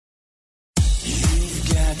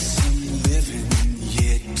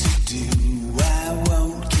do, I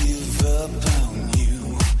won't give up on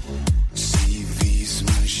you. See, these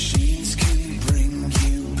machines can bring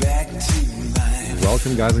you back to life.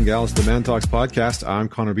 Welcome, guys and gals, to the Man Talks podcast. I'm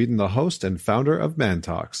Connor Beaton, the host and founder of Man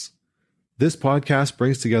Talks. This podcast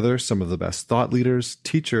brings together some of the best thought leaders,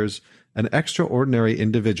 teachers, and extraordinary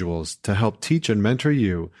individuals to help teach and mentor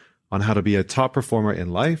you on how to be a top performer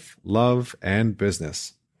in life, love, and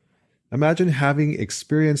business. Imagine having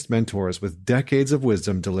experienced mentors with decades of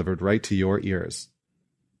wisdom delivered right to your ears.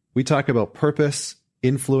 We talk about purpose,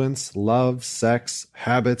 influence, love, sex,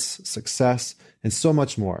 habits, success, and so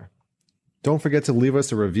much more. Don't forget to leave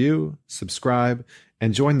us a review, subscribe,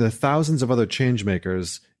 and join the thousands of other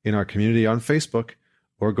changemakers in our community on Facebook,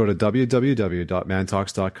 or go to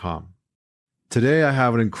www.mantalks.com. Today, I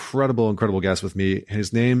have an incredible guest with me.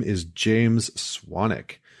 His name is James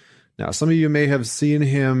Swanwick. Now, some of you may have seen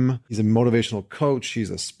him. He's a motivational coach. He's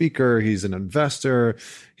a speaker. He's an investor.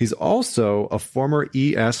 He's also a former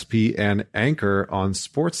ESPN anchor on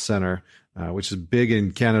SportsCenter, which is big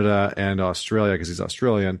in Canada and Australia because he's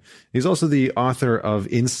Australian. He's also the author of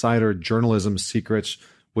Insider Journalism Secrets,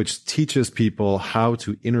 which teaches people how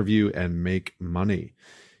to interview and make money.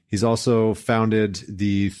 He's also founded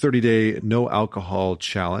the 30-day no alcohol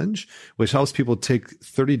challenge, which helps people take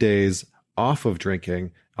 30 days off of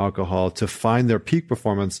drinking alcohol to find their peak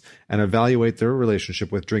performance and evaluate their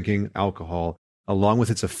relationship with drinking alcohol, along with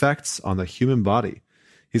its effects on the human body.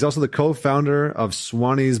 He's also the co-founder of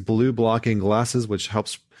Swanny's blue blocking glasses, which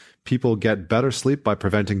helps people get better sleep by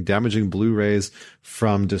preventing damaging blue rays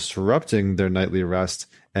from disrupting their nightly rest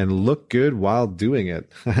and look good while doing it.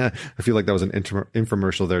 I feel like that was an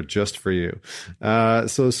infomercial there just for you.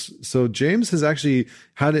 So James has actually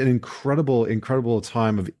had an incredible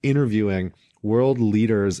time of interviewing world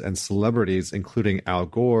leaders and celebrities, including Al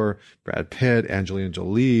Gore, Brad Pitt, Angelina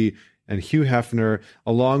Jolie, and Hugh Hefner,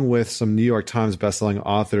 along with some New York Times bestselling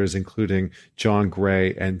authors, including John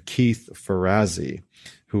Gray and Keith Ferrazzi,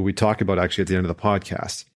 who we talk about actually at the end of the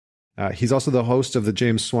podcast. He's also the host of the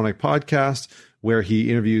James Swanwick podcast, where he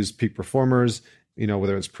interviews peak performers,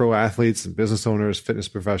 whether it's pro athletes and business owners, fitness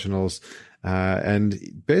professionals, and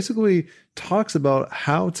basically talks about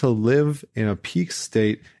how to live in a peak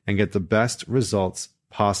state and get the best results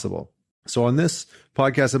possible. So on this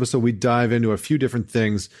podcast episode, we dive into a few different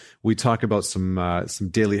things. We talk about some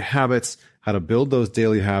daily habits, how to build those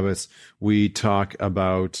daily habits. We talk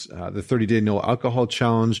about the 30-day no alcohol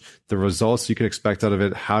challenge, the results you can expect out of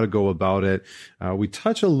it, how to go about it. We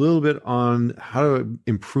touch a little bit on how to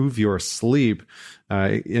improve your sleep,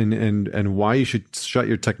 and why you should shut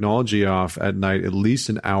your technology off at night at least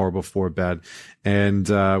an hour before bed. And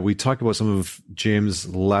we talk about some of James'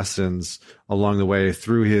 lessons along the way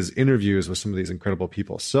through his interviews with some of these incredible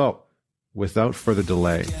people. So without further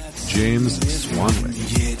delay, James Swanwick.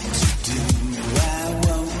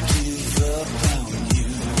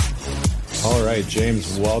 All right,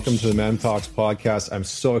 James, welcome to the Man Talks podcast. I'm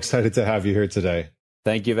so excited to have you here today.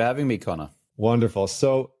 Thank you for having me, Connor. Wonderful.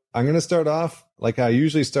 So I'm going to start off like I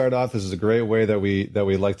usually start off. This is a great way that we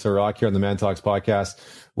like to rock here on the Man Talks podcast,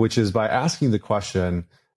 which is by asking the question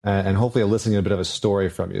and hopefully eliciting a bit of a story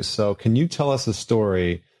from you. So can you tell us a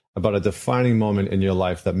story about a defining moment in your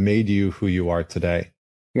life that made you who you are today?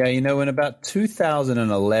 Yeah, in about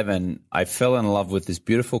 2011, I fell in love with this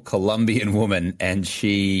beautiful Colombian woman, and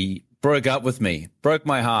she broke up with me, broke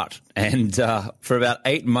my heart. And for about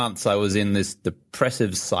 8 months, I was in this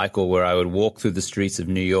depressive cycle where I would walk through the streets of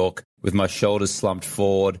New York with my shoulders slumped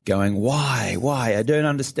forward, going, why? I don't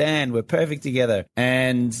understand. We're perfect together.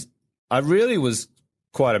 And I really was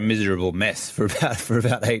quite a miserable mess for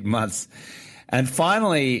about 8 months. And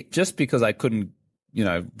finally, just because I couldn't,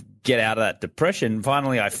 get out of that depression,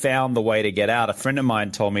 finally I found the way to get out. A friend of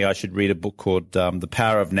mine told me I should read a book called The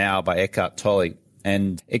Power of Now by Eckhart Tolle.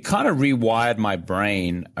 And it kind of rewired my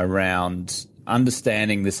brain around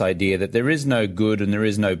understanding this idea that there is no good and there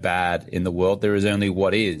is no bad in the world. There is only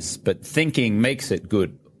what is. But thinking makes it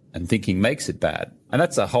good and thinking makes it bad. And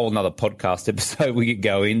that's a whole nother podcast episode we could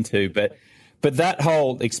go into. But that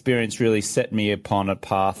whole experience really set me upon a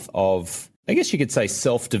path of, I guess you could say,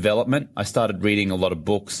 self-development. I started reading a lot of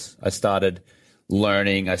books. I started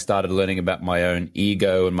learning about my own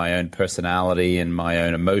ego and my own personality and my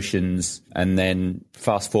own emotions. And then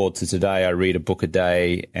fast forward to today, I read a book a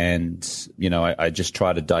day, and, I just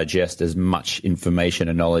try to digest as much information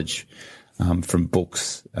and knowledge from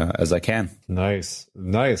books as I can. Nice.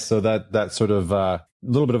 So that sort of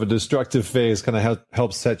little bit of a destructive phase kind of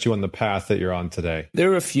helps set you on the path that you're on today.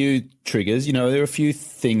 There are a few triggers, there are a few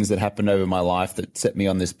things that happened over my life that set me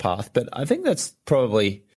on this path, but I think that's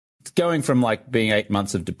probably going from like being 8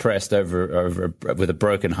 months of depressed over with a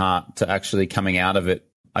broken heart to actually coming out of it,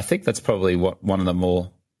 I think that's probably one of the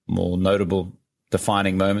more notable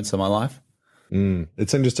defining moments of my life.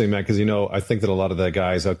 It's interesting, man, because I think that a lot of the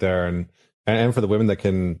guys out there and for the women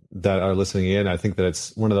that are listening in, I think that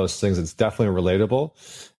it's one of those things that's definitely relatable.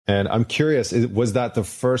 And I'm curious, was that the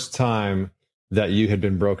first time that you had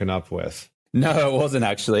been broken up with? No, it wasn't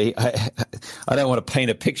actually. I don't want to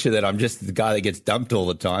paint a picture that I'm just the guy that gets dumped all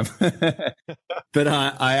the time. But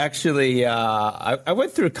I actually I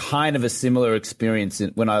went through kind of a similar experience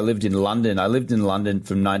when I lived in London. I lived in London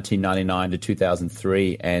from 1999 to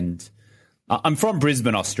 2003, and I'm from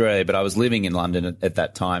Brisbane, Australia, but I was living in London at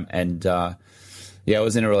that time. And I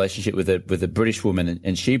was in a relationship with a British woman,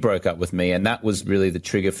 and she broke up with me, and that was really the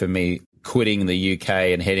trigger for me quitting the UK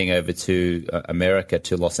and heading over to America,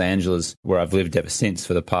 to Los Angeles, where I've lived ever since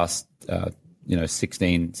for the past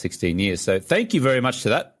 16 years. So thank you very much to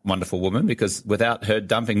that wonderful woman, because without her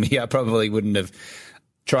dumping me, I probably wouldn't have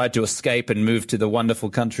tried to escape and move to the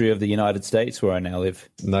wonderful country of the United States where I now live.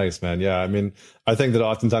 Nice, man. Yeah, I mean, I think that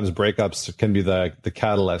oftentimes breakups can be the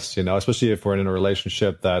catalyst, especially if we're in a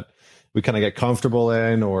relationship that we kind of get comfortable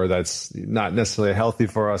in, or that's not necessarily healthy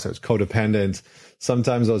for us, or it's codependent.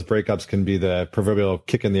 Sometimes those breakups can be the proverbial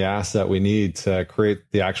kick in the ass that we need to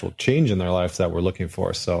create the actual change in their life that we're looking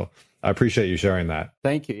for. So I appreciate you sharing that.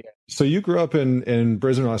 Thank you. So you grew up in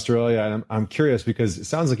Brisbane, Australia, and I'm curious because it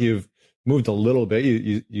sounds like you've moved a little bit.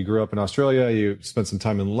 You grew up in Australia, you spent some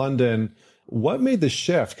time in London. What made the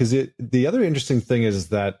shift? Because the other interesting thing is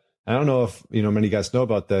that, I don't know if many guys know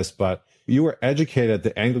about this, but you were educated at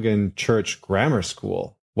the Anglican Church Grammar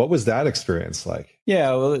School. What was that experience like?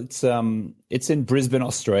 Yeah, well, it's in Brisbane,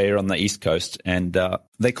 Australia, on the East Coast, and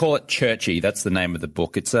they call it Churchy. That's the name of the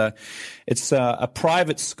book. It's a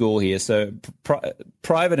private school here. So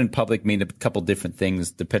private and public mean a couple different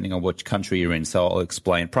things depending on which country you're in. So I'll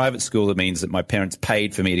explain. Private school, it means that my parents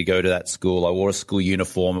paid for me to go to that school. I wore a school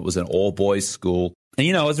uniform. It was an all boys school,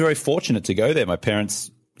 and I was very fortunate to go there. My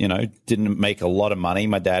parents, didn't make a lot of money.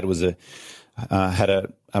 My dad was had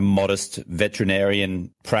a modest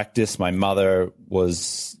veterinarian practice. My mother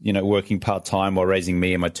was, working part-time while raising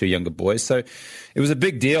me and my two younger boys. So it was a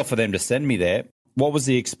big deal for them to send me there. What was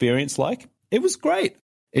the experience like? It was great.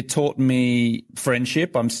 It taught me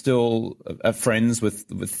friendship. I'm still friends with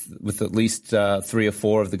at least 3 or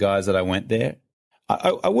 4 of the guys that I went there.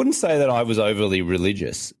 I wouldn't say that I was overly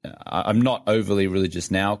religious. I'm not overly religious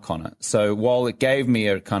now, Connor. So while it gave me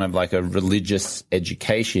a kind of like a religious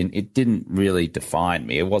education, it didn't really define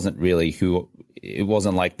me. It wasn't really it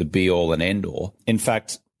wasn't like the be all and end all. In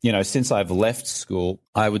fact, since I've left school,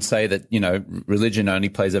 I would say that, religion only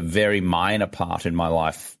plays a very minor part in my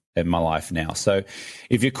life now. So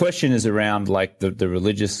if your question is around like the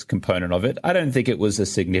religious component of it, I don't think it was a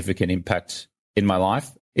significant impact in my life.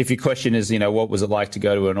 If your question is, what was it like to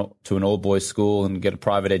go to an all-boys school and get a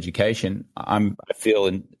private education, I feel,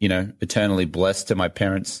 eternally blessed to my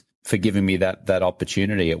parents for giving me that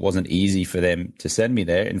opportunity. It wasn't easy for them to send me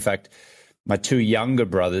there. In fact, my 2 younger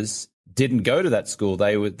brothers didn't go to that school.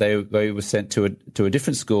 They were sent to a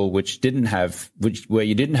different school where you didn't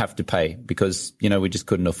have to pay because we just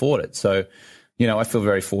couldn't afford it. So, I feel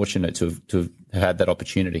very fortunate to have had that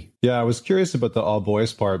opportunity. Yeah, I was curious about the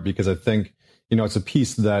all-boys part because I think it's a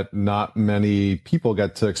piece that not many people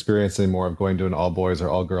get to experience anymore, of going to an all boys or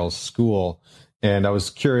all girls school. And I was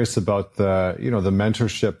curious about the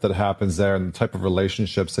mentorship that happens there and the type of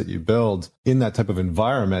relationships that you build in that type of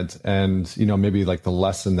environment, and, maybe like the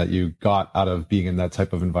lesson that you got out of being in that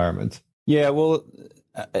type of environment. Yeah, well,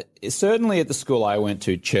 certainly at the school I went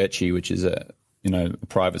to, Churchy, which is a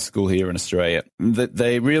private school here in Australia,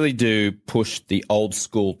 they really do push the old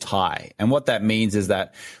school tie. And what that means is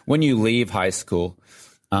that when you leave high school,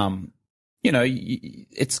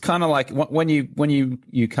 it's kind of like when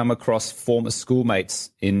you come across former schoolmates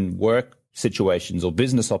in work situations or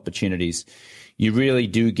business opportunities, you really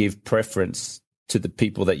do give preference to the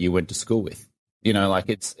people that you went to school with. And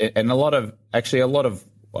a lot of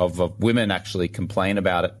women actually complain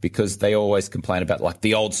about it because they always complain about like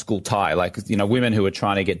the old school tie, like, women who are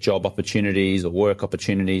trying to get job opportunities or work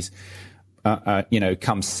opportunities,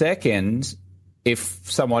 come second if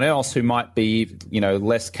someone else who might be,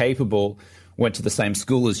 less capable went to the same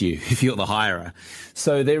school as you, if you're the hirer.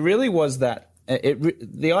 So there really was that,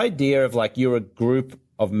 the idea of like, you're a group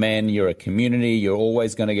of men, you're a community, you're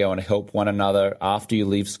always going to go and help one another after you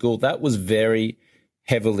leave school. That was very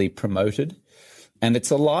heavily promoted. And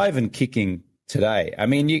it's alive and kicking today. I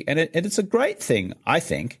mean, it's a great thing, I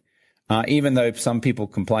think, even though some people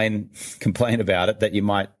complain about it, that we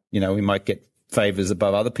might get favors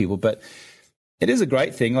above other people. But it is a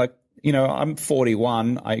great thing. Like, I'm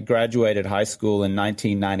 41. I graduated high school in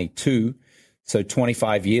 1992, so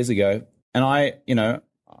 25 years ago. And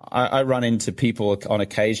I run into people on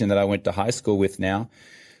occasion that I went to high school with now.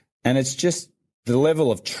 And it's just the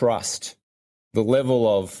level of trust, the level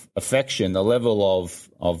of affection, the level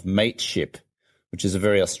of mateship, which is a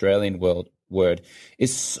very Australian word,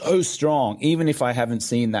 is so strong, even if I haven't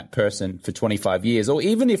seen that person for 25 years, or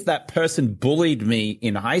even if that person bullied me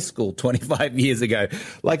in high school 25 years ago.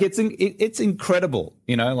 Like, it's incredible,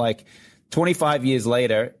 like 25 years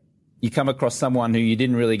later, you come across someone who you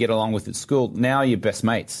didn't really get along with at school. Now you're best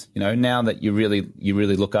mates, now that you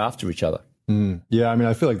really look after each other. Yeah, I mean,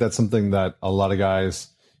 I feel like that's something that a lot of guys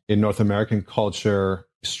in North American culture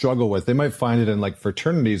struggle with. They might find it in like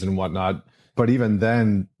fraternities and whatnot, but even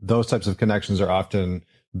then, those types of connections are often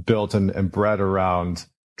built and bred around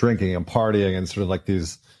drinking and partying and sort of like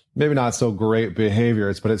these maybe not so great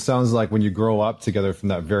behaviors. But it sounds like when you grow up together from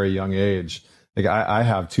that very young age, like I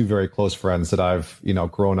have two very close friends that I've,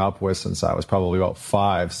 grown up with since I was probably about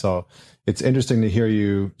 5. So it's interesting to hear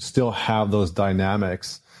you still have those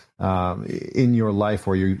dynamics in your life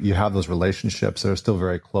where you have those relationships that are still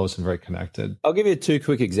very close and very connected. I'll give you 2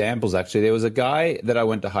 quick examples, actually. There was a guy that I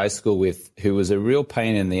went to high school with who was a real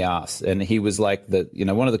pain in the ass, and he was like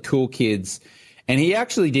one of the cool kids, and he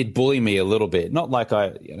actually did bully me a little bit. Not like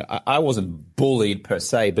I wasn't bullied per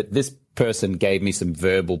se, but this person gave me some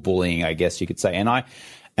verbal bullying, I guess you could say.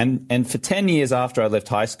 And for 10 years after I left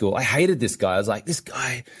high school, I hated this guy. I was like, this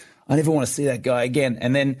guy, I never want to see that guy again.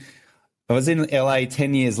 And then I was in LA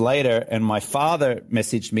 10 years later, and my father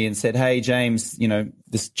messaged me and said, hey, James,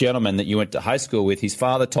 this gentleman that you went to high school with, his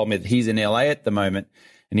father told me that he's in LA at the moment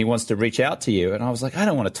and he wants to reach out to you. And I was like, I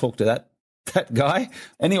don't want to talk to that guy.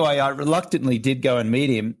 Anyway, I reluctantly did go and meet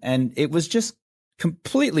him, and it was just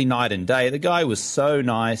completely night and day. The guy was so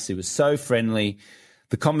nice. He was so friendly.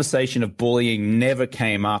 The conversation of bullying never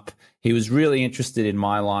came up. He was really interested in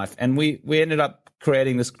my life, and we ended up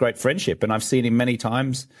creating this great friendship, and I've seen him many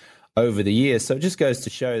times over the years. So it just goes to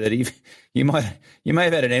show that you may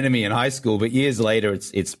have had an enemy in high school, but years later,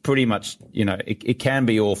 it's pretty much, it can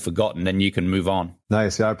be all forgotten and you can move on.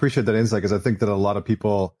 Nice. Yeah, I appreciate that insight, because I think that a lot of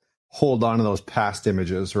people hold on to those past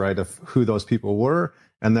images, right, of who those people were.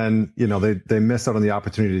 And then, they miss out on the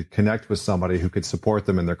opportunity to connect with somebody who could support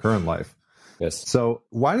them in their current life. Yes. So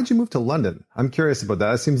why did you move to London? I'm curious about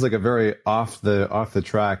that. It seems like a very off the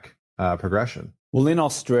track progression. Well, in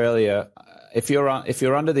Australia, if you're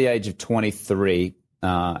under the age of 23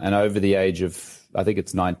 and over the age of, I think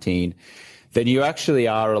it's 19, then you actually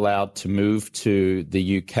are allowed to move to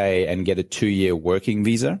the UK and get a 2-year working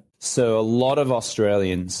visa. So a lot of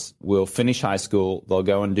Australians will finish high school, they'll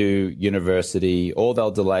go and do university, or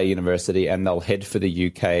they'll delay university and they'll head for the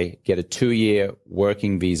UK, get a 2-year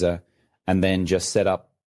working visa, and then just set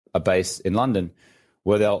up a base in London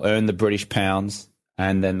where they'll earn the British pounds,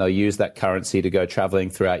 and then they'll use that currency to go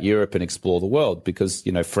traveling throughout Europe and explore the world, because,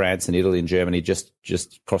 France and Italy and Germany just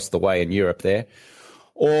across the way in Europe there.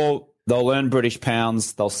 Or they'll earn British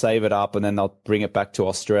pounds, they'll save it up, and then they'll bring it back to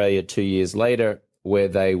Australia 2 years later, where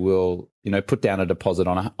they will, put down a deposit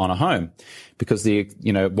on a home, because the,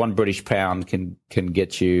 1 British pound can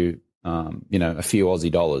get you, a few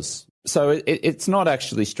Aussie dollars. So it's not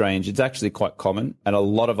actually strange. It's actually quite common. And a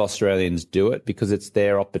lot of Australians do it because it's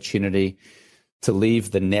their opportunity to leave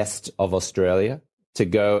the nest of Australia, to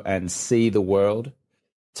go and see the world,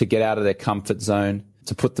 to get out of their comfort zone,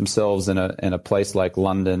 to put themselves in a place like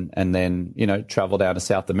London, and then, travel down to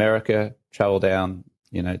South America, travel down,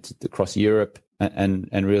 across Europe,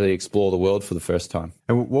 and really explore the world for the first time.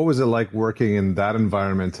 And what was it like working in that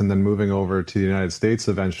environment and then moving over to the United States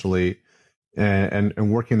eventually and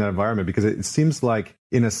working in that environment? Because it seems like,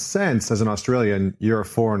 in a sense, as an Australian, you're a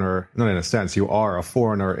foreigner. Not in a sense, you are a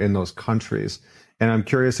foreigner in those countries. And I'm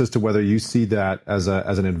curious as to whether you see that as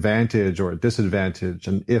an advantage or a disadvantage.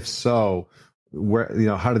 And if so,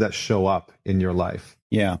 where, how did that show up in your life?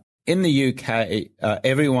 Yeah. In the UK,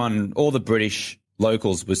 all the British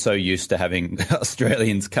locals were so used to having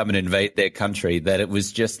Australians come and invade their country that it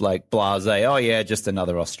was just like blasé. Oh yeah, just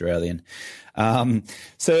another Australian.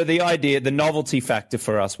 So the novelty factor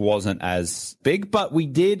for us wasn't as big, but we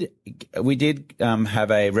did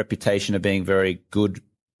have a reputation of being very good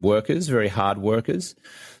workers, very hard workers.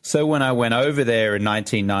 So when I went over there in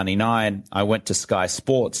 1999, I went to Sky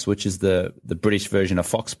Sports, which is the British version of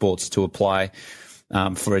Fox Sports, to apply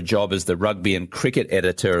for a job as the rugby and cricket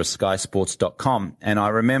editor of skysports.com. And I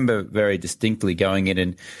remember very distinctly going in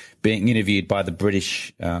and being interviewed by the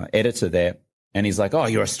British editor there. And he's like, "Oh,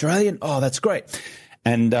 you're Australian? Oh, that's great."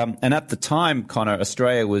 And at the time, Connor,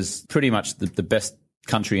 Australia was pretty much the best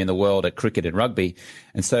country in the world at cricket and rugby.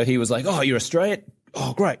 And so he was like, oh, you're Australian?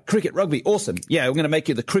 Oh, great. Cricket, rugby. Awesome. Yeah, we're going to make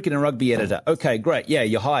you the cricket and rugby editor. Okay, great. Yeah,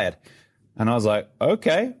 you're hired. And I was like,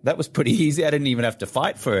 okay, that was pretty easy. I didn't even have to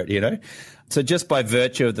fight for it, you know? So just by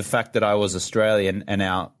virtue of the fact that I was Australian and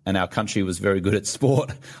our country was very good at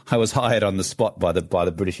sport, I was hired on the spot by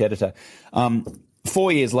the British editor.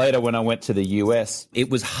 4 years later, when I went to the US, it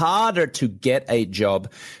was harder to get a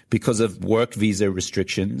job because of work visa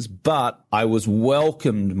restrictions, but I was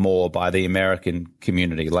welcomed more by the American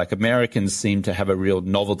community. Like, Americans seemed to have a real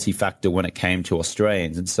novelty factor when it came to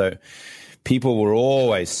Australians. And so people were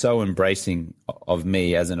always so embracing of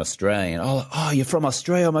me as an Australian. Oh, you're from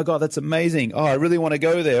Australia? Oh, my God, that's amazing. Oh, I really want to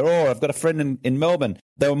go there. Oh, I've got a friend in Melbourne.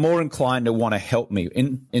 They were more inclined to want to help me.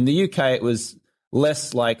 In the UK, it was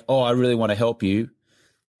less like, oh, I really want to help you.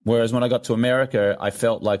 Whereas when I got to America, I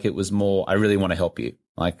felt like it was more, I really want to help you.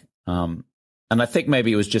 And I think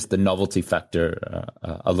maybe it was just the novelty factor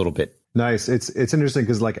a little bit. Nice. It's interesting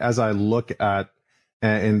because, like, as I look at,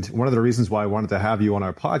 and one of the reasons why I wanted to have you on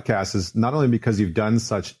our podcast is not only because you've done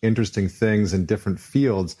such interesting things in different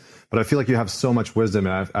fields, but I feel like you have so much wisdom.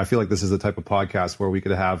 And I feel like this is the type of podcast where we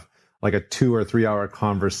could have like a 2 or 3 hour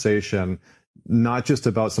conversation, not just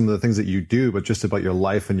about some of the things that you do, but just about your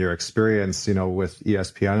life and your experience, you know, with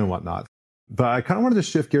ESPN and whatnot. But I kind of wanted to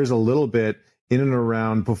shift gears a little bit in and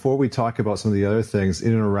around, before we talk about some of the other things,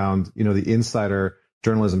 in and around, you know, the insider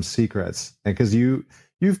journalism secrets. And because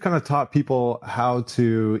you've kind of taught people how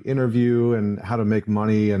to interview and how to make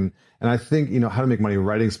money. And I think, you know, how to make money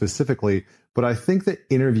writing specifically. But I think that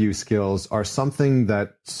interview skills are something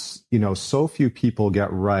that, you know, so few people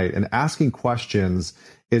get right. And asking questions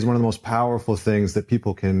is one of the most powerful things that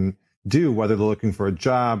people can do, whether they're looking for a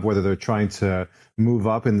job, whether they're trying to move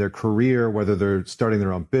up in their career, whether they're starting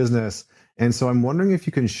their own business. And so I'm wondering if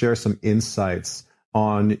you can share some insights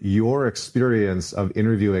on your experience of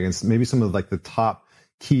interviewing and maybe some of like the top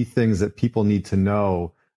key things that people need to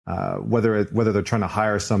know, whether they're trying to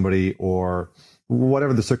hire somebody or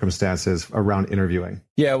whatever the circumstances around interviewing.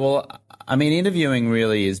 Yeah, well, I mean, interviewing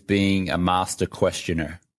really is being a master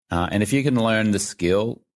questioner. And if you can learn the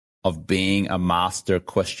skill of being a master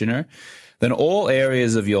questioner, then all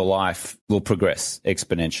areas of your life will progress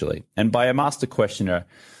exponentially. And by a master questioner,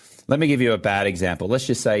 let me give you a bad example. Let's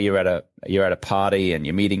just say you're at a party and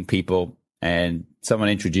you're meeting people, and someone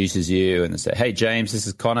introduces you and they say, hey, James, this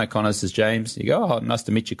is Connor. Connor, this is James. You go, oh, nice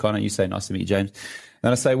to meet you, Connor. You say, nice to meet you, James.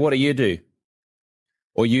 And I say, what do you do?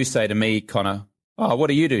 Or you say to me, Connor, oh, what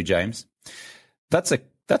do you do, James? That's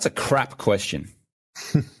a crap question,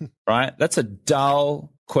 right? That's a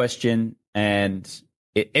dull question, and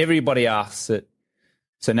everybody asks it.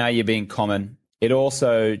 So now you're being common. It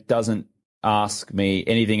also doesn't ask me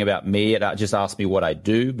anything about me. It just asks me what I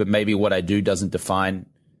do, but maybe what I do doesn't define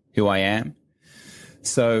who I am.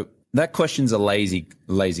 So that question's a lazy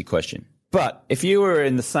question. But if you were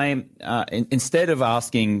in the same, instead of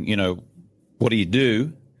asking, you know, what do you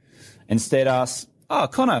do? Instead ask, oh,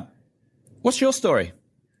 Connor, what's your story?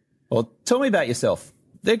 Or tell me about yourself.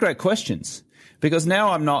 They're great questions, because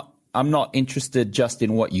now I'm not interested just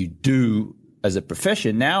in what you do as a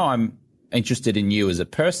profession. Now I'm interested in you as a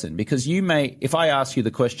person, because you may, if I ask you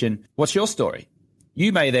the question, what's your story?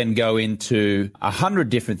 You may then go into 100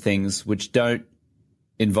 different things which don't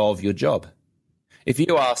involve your job. If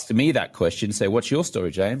you asked me that question, say, what's your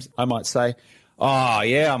story, James? I might say, oh,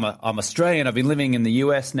 yeah, I'm Australian. I've been living in the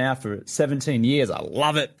US now for 17 years. I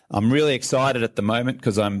love it. I'm really excited at the moment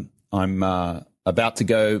because I'm about to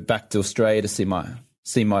go back to Australia to see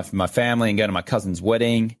my family and go to my cousin's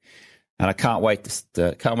wedding, and I can't wait to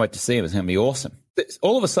see him. It's going to be awesome.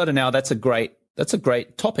 All of a sudden now, that's a great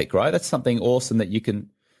topic, right? That's something awesome that you can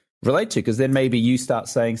relate to, because then maybe you start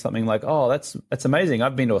saying something like, oh, that's amazing.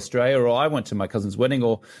 I've been to Australia, or I went to my cousin's wedding,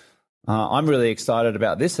 or I'm really excited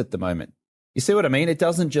about this at the moment. You see what I mean? It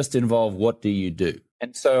doesn't just involve what do you do.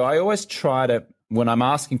 And so I always try to, when I'm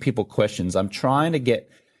asking people questions, I'm trying to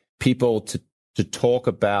get people to talk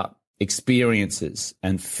about experiences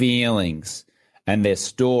and feelings and their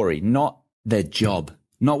story, not their job,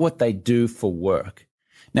 not what they do for work.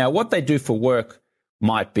 Now, what they do for work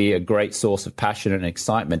might be a great source of passion and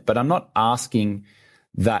excitement, but I'm not asking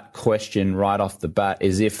that question right off the bat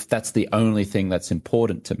as if that's the only thing that's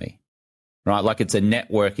important to me, right? Like it's a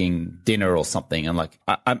networking dinner or something. And like,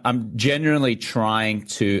 I'm genuinely trying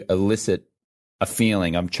to elicit a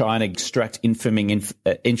feeling. I'm trying to extract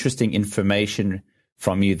interesting information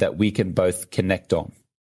from you that we can both connect on.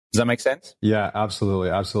 Does that make sense? Yeah, absolutely.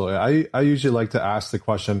 Absolutely. I usually like to ask the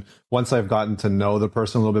question, once I've gotten to know the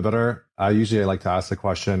person a little bit better, I usually like to ask the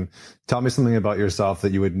question, tell me something about yourself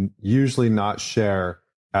that you would usually not share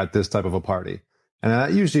at this type of a party. And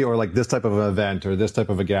that usually, or like this type of an event or this type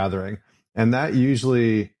of a gathering. And that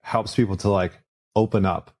usually helps people to like open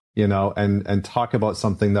up, and talk about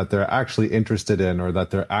something that they're actually interested in, or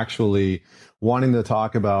that they're actually wanting to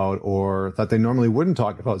talk about, or that they normally wouldn't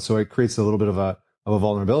talk about. So it creates a little bit of a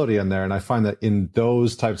vulnerability in there. And I find that in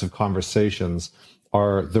those types of conversations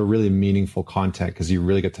are the really meaningful content, because you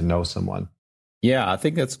really get to know someone. Yeah, I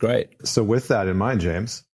think that's great. So with that in mind,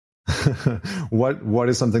 James, what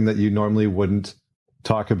is something that you normally wouldn't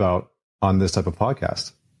talk about on this type of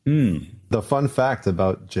podcast? The fun fact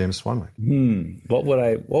about James Swanwick. What would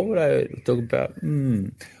I talk about?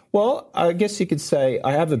 Well, I guess you could say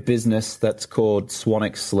I have a business that's called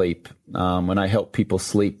Swanwick Sleep, and I help people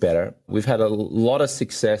sleep better. We've had a lot of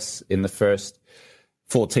success in the first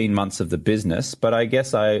 14 months of the business, but I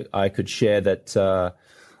guess I could share that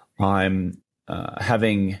I'm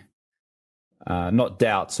having not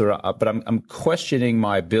doubts, but I'm questioning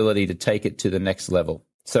my ability to take it to the next level.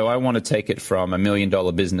 So I want to take it from $1 million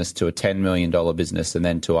business to a $10 million business, and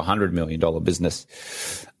then to a $100 million business.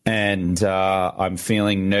 And I'm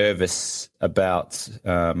feeling nervous about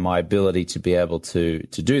my ability to be able to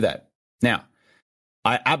do that. Now,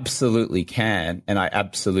 I absolutely can, and I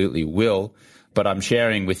absolutely will, but I'm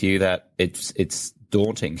sharing with you that it's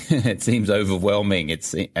daunting. It seems overwhelming.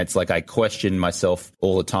 It's like I question myself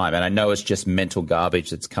all the time, and I know it's just mental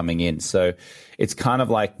garbage that's coming in. So it's kind of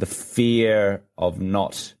like the fear of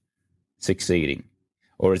not succeeding,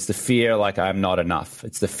 or it's the fear like I'm not enough.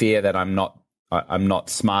 It's the fear that I'm not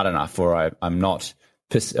smart enough, or I'm not,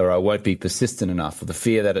 or I won't be persistent enough, or the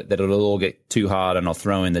fear that it'll all get too hard and I'll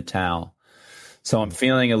throw in the towel. So I'm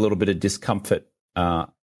feeling a little bit of discomfort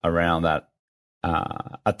around that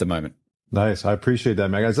at the moment. Nice. I appreciate that,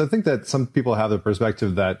 Meg. I think that some people have the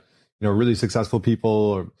perspective that, really successful people,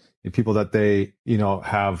 or people that they,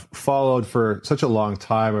 have followed for such a long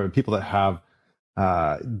time, or people that have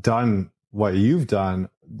done what you've done,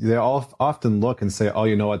 they all often look and say, oh,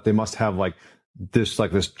 you know what, they must have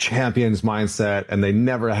this champion's mindset, and they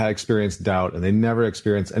never had experienced doubt, and they never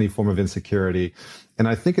experienced any form of insecurity. And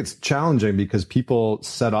I think it's challenging because people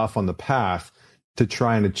set off on the path to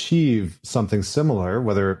try and achieve something similar,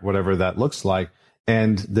 whatever that looks like,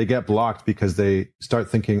 and they get blocked because they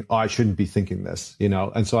start thinking, oh, I shouldn't be thinking this,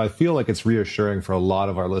 And so I feel like it's reassuring for a lot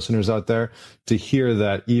of our listeners out there to hear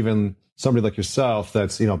that even somebody like yourself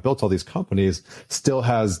that's, built all these companies still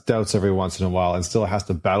has doubts every once in a while, and still has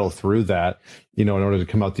to battle through that, in order to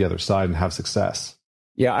come out the other side and have success.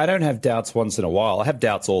 Yeah, I don't have doubts once in a while. I have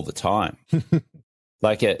doubts all the time.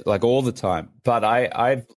 like all the time. But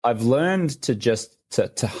I've learned to just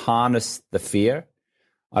to harness the fear.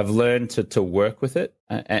 I've learned to work with it.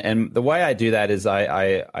 And the way I do that is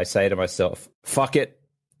I say to myself, fuck it,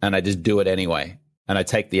 and I just do it anyway. And I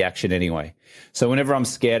take the action anyway. So whenever I'm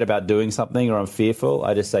scared about doing something, or I'm fearful,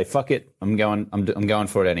 I just say, fuck it, I'm going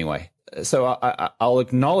for it anyway. So I'll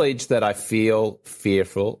acknowledge that I feel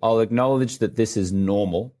fearful. I'll acknowledge that this is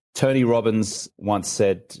normal. Tony Robbins once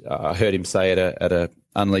said, I heard him say at a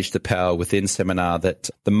Unleash the Power Within seminar, that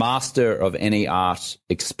the master of any art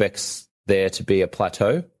expects there to be a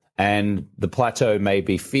plateau, and the plateau may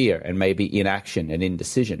be fear, and may be inaction and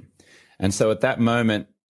indecision. And so at that moment,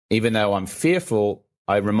 even though I'm fearful,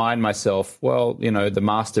 I remind myself, well, the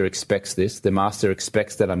master expects this. The master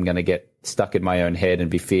expects that I'm going to get stuck in my own head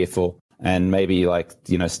and be fearful, and maybe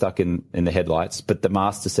stuck in the headlights. But the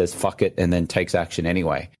master says, fuck it, and then takes action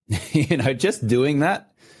anyway. Just doing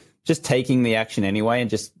that, just taking the action anyway, and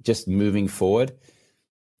just moving forward.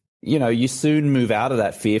 You soon move out of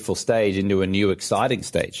that fearful stage into a new exciting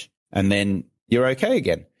stage, and then you're okay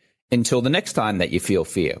again until the next time that you feel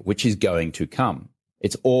fear, which is going to come.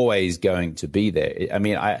 It's always going to be there. I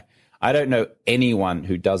mean, I don't know anyone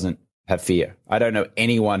who doesn't have fear. I don't know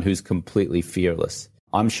anyone who's completely fearless.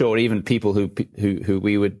 I'm sure even people who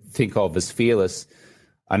we would think of as fearless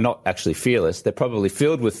are not actually fearless. They're probably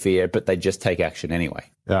filled with fear, but they just take action anyway.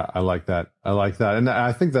 Yeah, I like that. And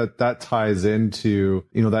I think that ties into,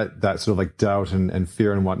 that sort of like doubt and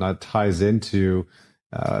fear and whatnot ties into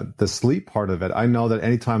the sleep part of it. I know that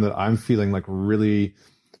anytime that I'm feeling like really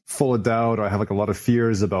full of doubt, or I have like a lot of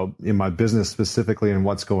fears about in my business specifically and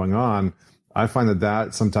what's going on, I find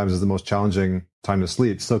that sometimes is the most challenging time to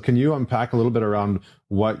sleep. So can you unpack a little bit around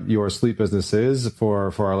what your sleep business is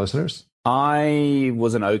for our listeners? I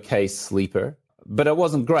was an okay sleeper, but it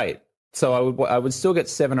wasn't great. So I would still get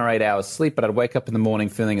 7 or 8 hours sleep, but I'd wake up in the morning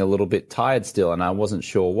feeling a little bit tired still, and I wasn't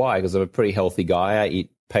sure why, because I'm a pretty healthy guy. I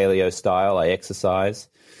eat paleo style, I exercise.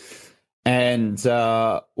 And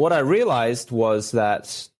what I realized was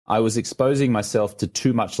that I was exposing myself to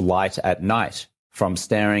too much light at night from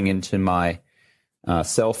staring into my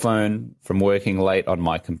cell phone, from working late on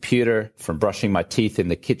my computer, from brushing my teeth in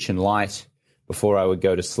the kitchen light before I would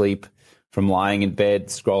go to sleep, from lying in bed,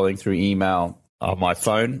 scrolling through email on my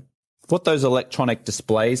phone. What those electronic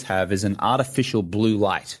displays have is an artificial blue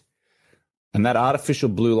light. And that artificial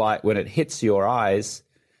blue light, when it hits your eyes,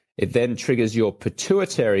 it then triggers your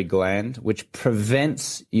pituitary gland, which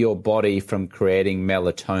prevents your body from creating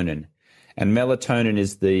melatonin. And melatonin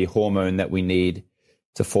is the hormone that we need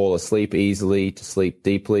to fall asleep easily, to sleep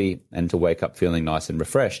deeply, and to wake up feeling nice and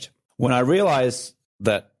refreshed. When I realized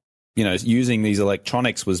that, using these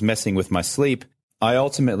electronics was messing with my sleep, I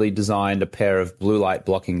ultimately designed a pair of blue light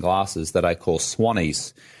blocking glasses that I call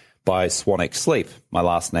Swannies by Swanwick Sleep. My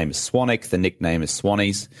last name is Swanwick. The nickname is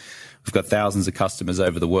Swannies. We've got thousands of customers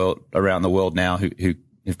around the world now who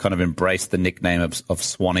have kind of embraced the nickname of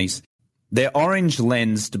Swannies. They're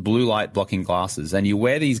orange-lensed blue light blocking glasses, and you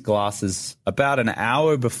wear these glasses about an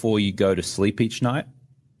hour before you go to sleep each night.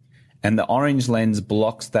 And the orange lens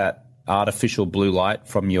blocks that artificial blue light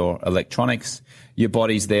from your electronics. Your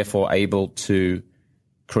body's therefore able to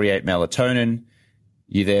create melatonin.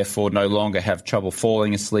 You therefore no longer have trouble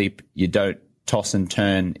falling asleep. You don't toss and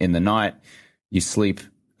turn in the night. You sleep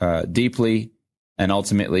deeply, and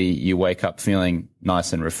ultimately you wake up feeling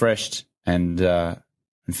nice and refreshed and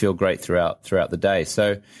feel great throughout the day.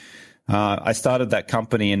 So I started that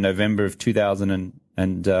company in November of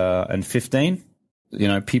 2015.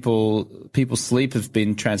 People's sleep have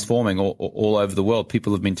been transforming all over the world.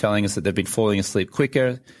 People have been telling us that they've been falling asleep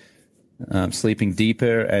quicker, sleeping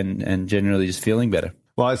deeper, and generally just feeling better.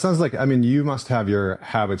 Well, it sounds like, you must have your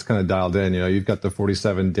habits kind of dialed in. You've got the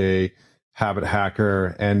 47-day habit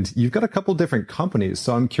hacker, and you've got a couple different companies.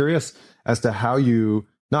 So I'm curious as to how you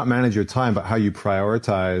not manage your time, but how you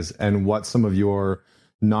prioritize and what some of your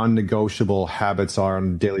non-negotiable habits are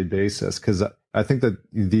on a daily basis. Because I think that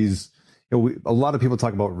a lot of people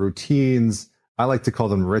talk about routines. I like to call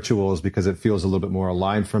them rituals because it feels a little bit more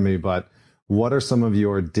aligned for me. But what are some of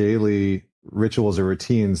your daily rituals or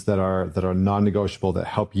routines that are non-negotiable that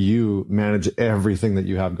help you manage everything that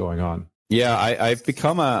you have going on? Yeah, I've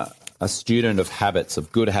become a student of habits,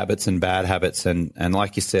 of good habits and bad habits. And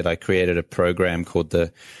like you said, I created a program called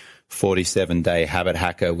the 47-Day Habit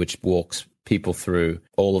Hacker, which walks people through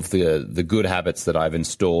all of the good habits that I've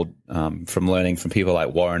installed, from learning from people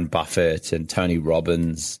like Warren Buffett and Tony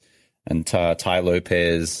Robbins and Tai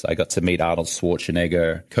Lopez. I got to meet Arnold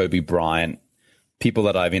Schwarzenegger, Kobe Bryant, people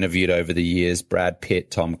that I've interviewed over the years, Brad Pitt,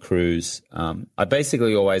 Tom Cruise. I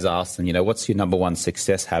basically always ask them, what's your number one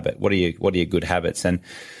success habit? What are your good habits? And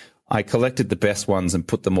I collected the best ones and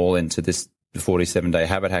put them all into the 47-Day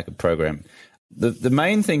Habit Hacker program. The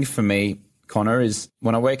main thing for me, Connor, is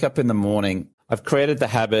when I wake up in the morning, I've created the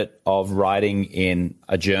habit of writing in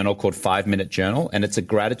a journal called 5-Minute Journal, and it's a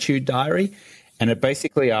gratitude diary. And it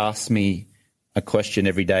basically asks me a question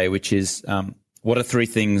every day, which is, what are 3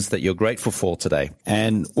 things that you're grateful for today?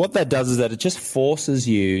 And what that does is that it just forces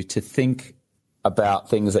you to think about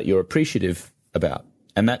things that you're appreciative about.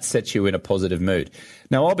 And that sets you in a positive mood.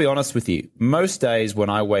 Now, I'll be honest with you. Most days when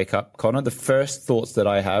I wake up, Connor, the first thoughts that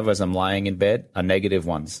I have as I'm lying in bed are negative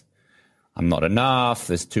ones. I'm not enough.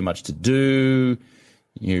 There's too much to do.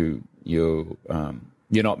 You're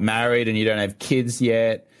not married and you don't have kids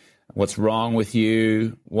yet. What's wrong with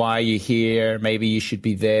you? Why are you here? Maybe you should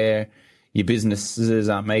be there. Your businesses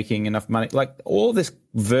aren't making enough money. Like, all this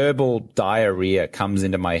verbal diarrhea comes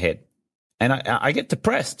into my head. And I get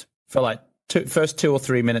depressed for like first 2 or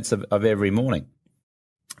 3 minutes of every morning.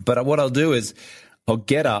 But what I'll do is I'll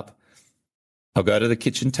get up, I'll go to the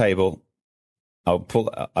kitchen table,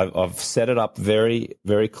 I've set it up very,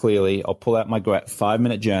 very clearly. I'll pull out my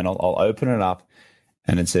 5-minute journal, I'll open it up,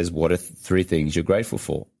 and it says, what are 3 things you're grateful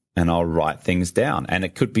for? And I'll write things down. And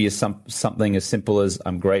it could be something as simple as,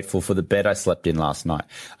 I'm grateful for the bed I slept in last night.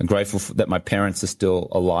 I'm grateful that my parents are still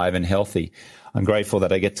alive and healthy. I'm grateful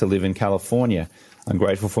that I get to live in California. I'm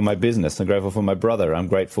grateful for my business. I'm grateful for my brother. I'm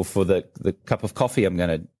grateful for the cup of coffee I'm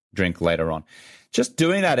going to drink later on. Just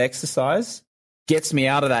doing that exercise gets me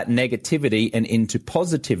out of that negativity and into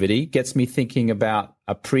positivity, gets me thinking about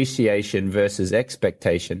appreciation versus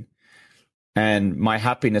expectation, and my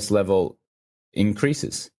happiness level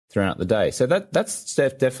increases throughout the day. So that's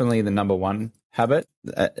definitely the number one habit.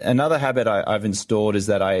 Another habit I've installed is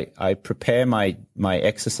that I prepare my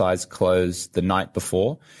exercise clothes the night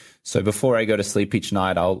before. So before I go to sleep each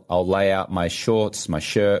night, I'll lay out my shorts, my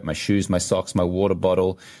shirt, my shoes, my socks, my water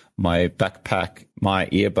bottle, my backpack, my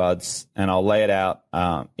earbuds, and I'll lay it out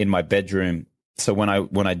in my bedroom. So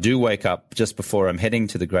when I do wake up just before I'm heading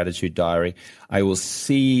to the gratitude diary, I will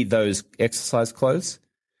see those exercise clothes.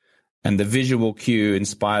 and the visual cue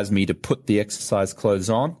inspires me to put the exercise clothes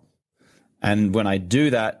on. And when I do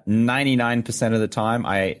that, 99% of the time,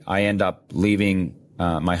 I end up leaving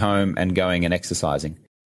my home and going and exercising,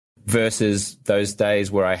 versus those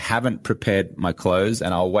days where I haven't prepared my clothes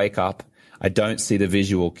and I'll wake up, I don't see the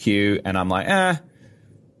visual cue, and I'm like,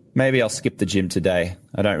 maybe I'll skip the gym today.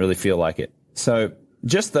 I don't really feel like it. So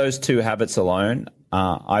just those two habits alone,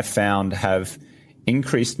 I found have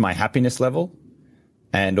increased my happiness level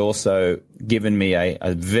and also given me a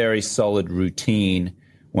very solid routine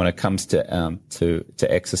when it comes to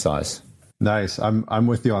exercise. Nice. I'm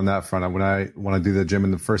with you on that front. When I do the gym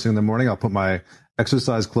in the first thing in the morning, I'll put my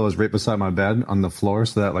exercise clothes right beside my bed on the floor,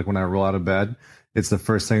 so that like when I roll out of bed, it's the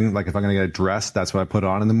first thing. Like if I'm going to get dressed, that's what I put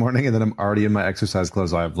on in the morning, and then I'm already in my exercise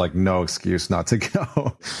clothes. So I have like no excuse not to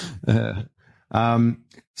go.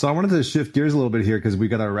 So I wanted to shift gears a little bit here because we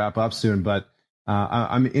got to wrap up soon, but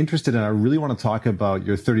I'm interested and I really want to talk about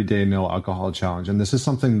your 30-day no alcohol challenge. And this is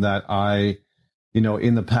something that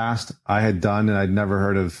in the past I had done and I'd never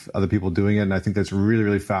heard of other people doing it. And I think that's really,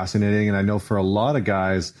 really fascinating. And I know for a lot of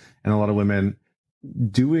guys and a lot of women,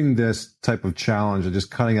 doing this type of challenge and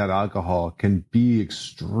just cutting out alcohol can be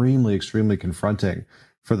extremely, extremely confronting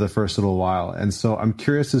for the first little while. And so I'm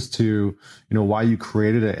curious as to, why you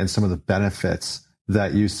created it and some of the benefits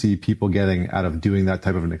that you see people getting out of doing that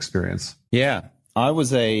type of an experience. Yeah, I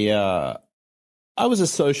was a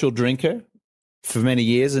social drinker for many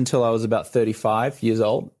years until I was about 35 years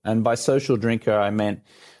old. And by social drinker, I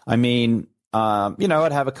mean,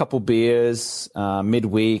 I'd have a couple beers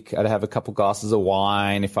midweek. I'd have a couple glasses of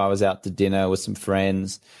wine if I was out to dinner with some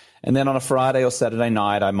friends. And then on a Friday or Saturday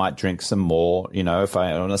night, I might drink some more.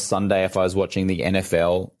 On a Sunday, if I was watching the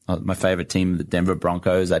NFL, my favorite team, the Denver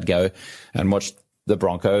Broncos, I'd go and watch the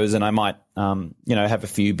Broncos, and I might, have a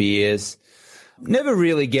few beers. Never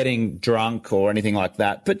really getting drunk or anything like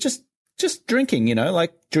that, but just drinking,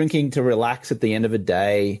 like drinking to relax at the end of a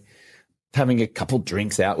day, having a couple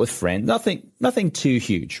drinks out with friends. Nothing too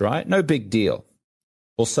huge, right? No big deal.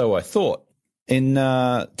 Or so I thought. In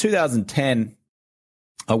 2010,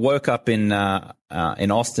 I woke up in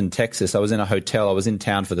Austin, Texas. I was in a hotel. I was in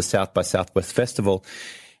town for the South by Southwest Festival,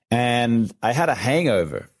 and I had a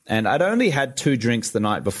hangover. And I'd only had 2 drinks the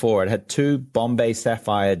night before. I'd had 2 Bombay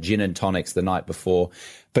Sapphire gin and tonics the night before.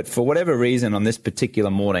 But for whatever reason, on this particular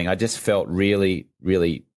morning, I just felt really,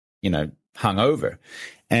 really, hungover.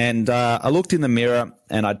 And I looked in the mirror,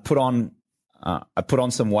 and I put on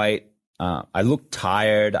some weight. I looked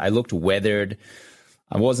tired. I looked weathered.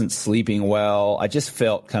 I wasn't sleeping well. I just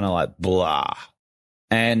felt kind of like blah.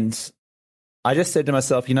 And I just said to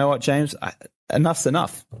myself, you know what, James, enough's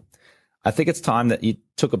enough. I think it's time that you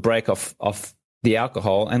took a break off the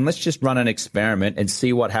alcohol, and let's just run an experiment and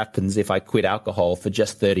see what happens if I quit alcohol for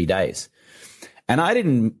just 30 days. And I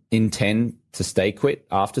didn't intend to stay quit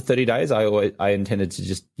after 30 days. I intended to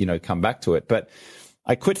just, come back to it. But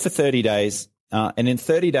I quit for 30 days. And in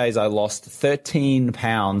 30 days, I lost 13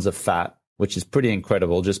 pounds of fat, which is pretty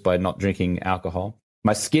incredible just by not drinking alcohol.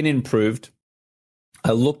 My skin improved.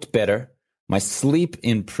 I looked better. My sleep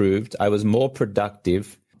improved. I was more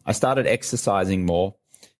productive. I started exercising more.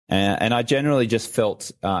 And I generally just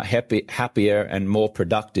felt happier and more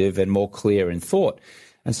productive and more clear in thought.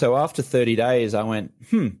 And so after 30 days, I went,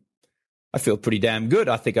 I feel pretty damn good.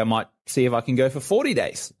 I think I might see if I can go for 40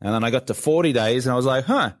 days. And then I got to 40 days and I was like,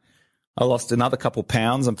 I lost another couple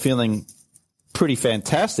pounds. I'm feeling pretty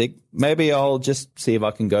fantastic. Maybe I'll just see if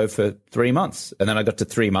I can go for 3 months. And then I got to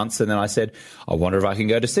 3 months, and then I said, I wonder if I can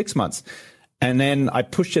go to 6 months. And then I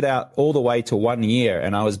pushed it out all the way to 1 year,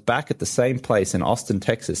 and I was back at the same place in Austin,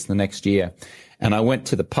 Texas the next year. And I went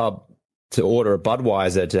to the pub to order a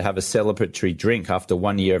Budweiser to have a celebratory drink after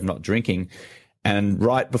 1 year of not drinking. And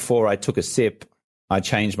right before I took a sip, I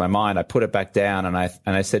changed my mind. I put it back down, and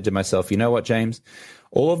I said to myself, you know what, James?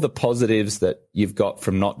 All of the positives that you've got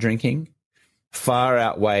from not drinking far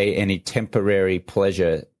outweigh any temporary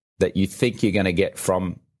pleasure that you think you're going to get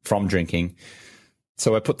from drinking.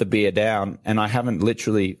 So I put the beer down, and I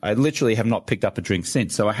literally have not picked up a drink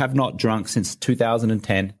since. So I have not drunk since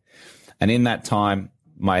 2010. And in that time,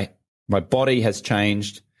 my body has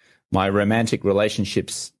changed. My romantic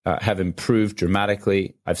relationships have improved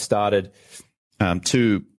dramatically. I've started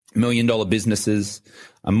 $2 million businesses.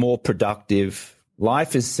 I'm more productive.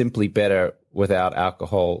 Life is simply better without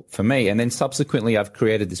alcohol for me. And then subsequently, I've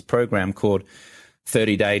created this program called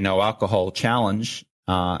 30-Day No Alcohol Challenge.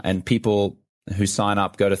 And people who sign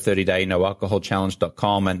up go to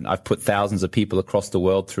 30daynoalcoholchallenge.com, and I've put thousands of people across the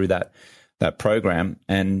world through that program.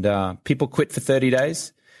 And people quit for 30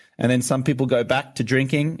 days, and then some people go back to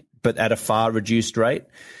drinking, but at a far reduced rate,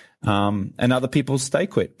 and other people stay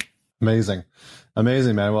quit. Amazing.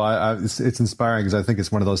 Amazing, man. Well, it's inspiring because I think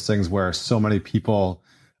it's one of those things where so many people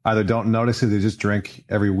either don't notice it, they just drink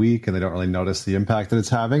every week and they don't really notice the impact that it's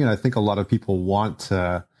having. And I think a lot of people want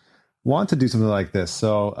to do something like this.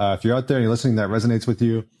 So if you're out there and you're listening, that resonates with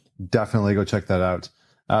you, definitely go check that out.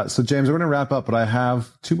 So James, we're going to wrap up, but I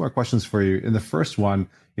have two more questions for you. In the first one,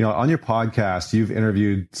 on your podcast, you've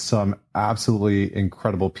interviewed some absolutely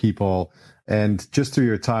incredible people. And just through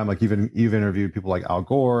your time, like you've interviewed people like Al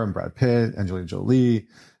Gore and Brad Pitt, Angelina Jolie,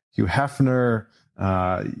 Hugh Hefner.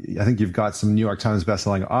 I think you've got some New York Times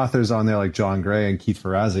bestselling authors on there like John Gray and Keith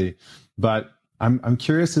Ferrazzi. But I'm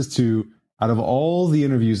curious as to, out of all the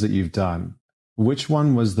interviews that you've done, which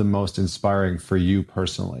one was the most inspiring for you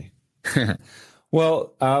personally?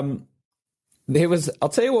 Well, I'll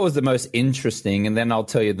tell you what was the most interesting, and then I'll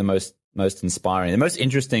tell you the most inspiring. The most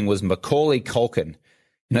interesting was Macaulay Culkin.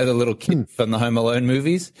 The little kid from the Home Alone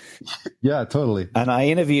movies? Yeah, totally. And I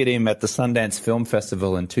interviewed him at the Sundance Film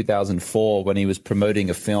Festival in 2004 when he was promoting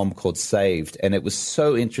a film called Saved. And it was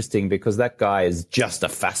so interesting because that guy is just a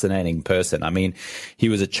fascinating person. I mean, he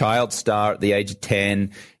was a child star at the age of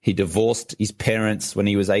 10. He divorced his parents when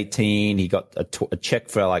he was 18. He got a check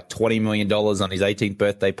for like $20 million on his 18th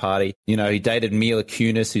birthday party. He dated Mila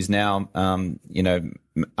Kunis, who's now,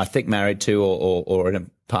 I think married to or in a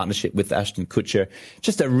partnership with Ashton Kutcher.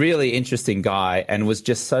 Just a really interesting guy, and was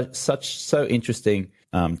just so interesting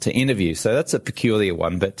to interview. So that's a peculiar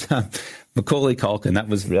one, but Macaulay Culkin, that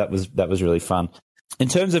was really fun. In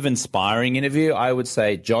terms of inspiring interview, I would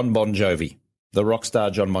say John Bon Jovi, the rock star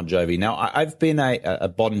John Bon Jovi. Now, I've been a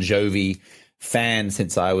Bon Jovi fan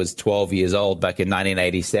since I was 12 years old, back in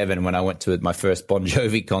 1987 when I went to my first Bon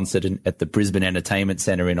Jovi concert at the Brisbane Entertainment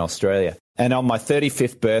Centre in Australia. And on my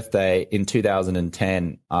 35th birthday in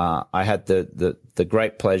 2010, I had the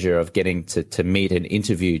great pleasure of getting to meet and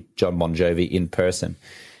interview John Bon Jovi in person.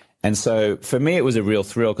 And so for me, it was a real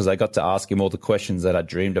thrill because I got to ask him all the questions that I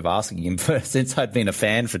dreamed of asking him since I'd been a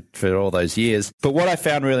fan for all those years. But what I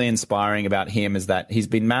found really inspiring about him is that he's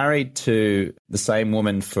been married to the same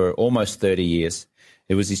woman for almost 30 years.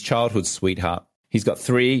 It was his childhood sweetheart. He's got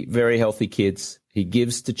 3 very healthy kids. He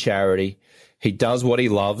gives to charity. He does what he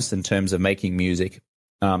loves in terms of making music.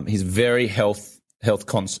 He's very health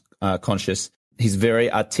conscious. He's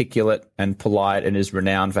very articulate and polite and is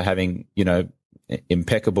renowned for having,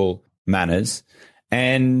 impeccable manners.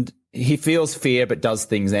 And he feels fear but does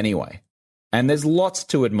things anyway. And there's lots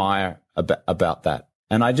to admire about that.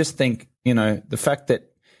 And I just think, the fact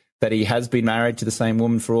that he has been married to the same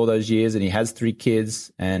woman for all those years and he has 3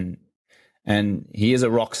 kids and he is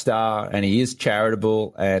a rock star and he is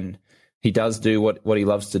charitable and he does do what he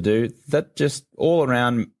loves to do, that just all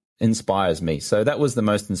around inspires me. So that was the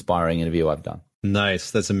most inspiring interview I've done. Nice.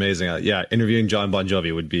 That's amazing. Yeah, interviewing John Bon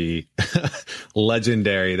Jovi would be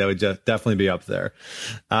legendary. That would definitely be up there.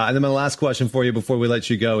 And then my last question for you before we let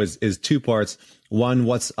you go is 2 parts. One,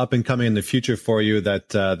 what's up and coming in the future for you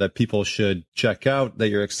that people should check out, that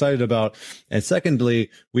you're excited about? And secondly,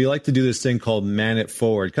 we like to do this thing called Man It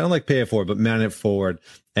Forward, kind of like Pay It Forward, but Man It Forward.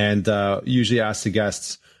 And usually ask the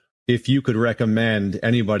guests, if you could recommend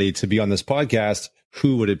anybody to be on this podcast,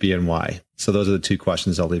 who would it be and why? So those are the 2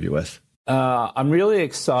 questions I'll leave you with. I'm really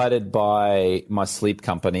excited by my sleep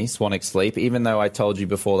company, Swanwick Sleep, even though I told you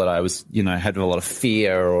before that I was, had a lot of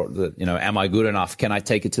fear or, am I good enough? Can I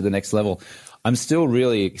take it to the next level? I'm still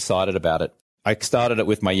really excited about it. I started it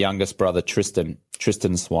with my youngest brother, Tristan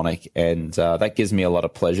Swanwick, and that gives me a lot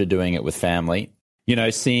of pleasure doing it with family.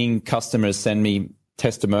 Seeing customers send me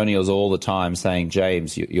testimonials all the time saying,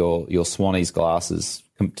 James, your Swannies glasses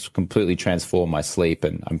completely transform my sleep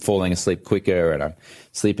and I'm falling asleep quicker and I'm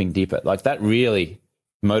sleeping deeper. Like that really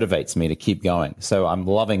motivates me to keep going. So I'm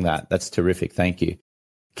loving that. That's terrific. Thank you.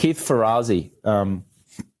 Keith Ferrazzi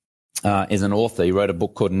is an author. He wrote a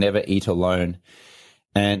book called Never Eat Alone.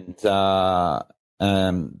 And that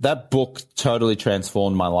book totally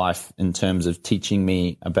transformed my life in terms of teaching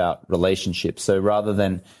me about relationships. So rather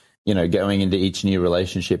than, going into each new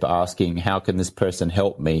relationship asking, how can this person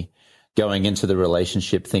help me? Going into the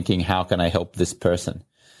relationship thinking, how can I help this person?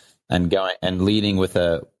 And leading with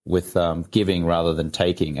giving rather than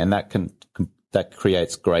taking. And that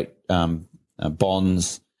creates great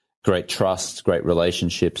bonds, great trust, great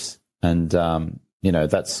relationships. And,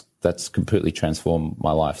 that's completely transformed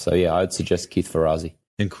my life. So yeah, I'd suggest Keith Ferrazzi.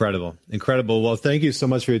 Incredible. Well, thank you so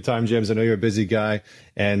much for your time, James. I know you're a busy guy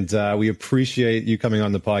and we appreciate you coming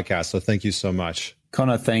on the podcast. So thank you so much.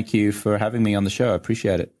 Connor, thank you for having me on the show. I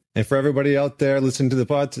appreciate it. And for everybody out there listening to the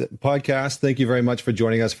podcast, thank you very much for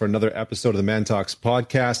joining us for another episode of the Man Talks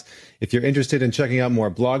podcast. If you're interested in checking out more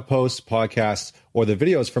blog posts, podcasts, or the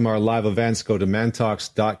videos from our live events, go to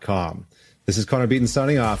mantalks.com. This is Connor Beaton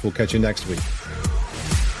signing off. We'll catch you next week.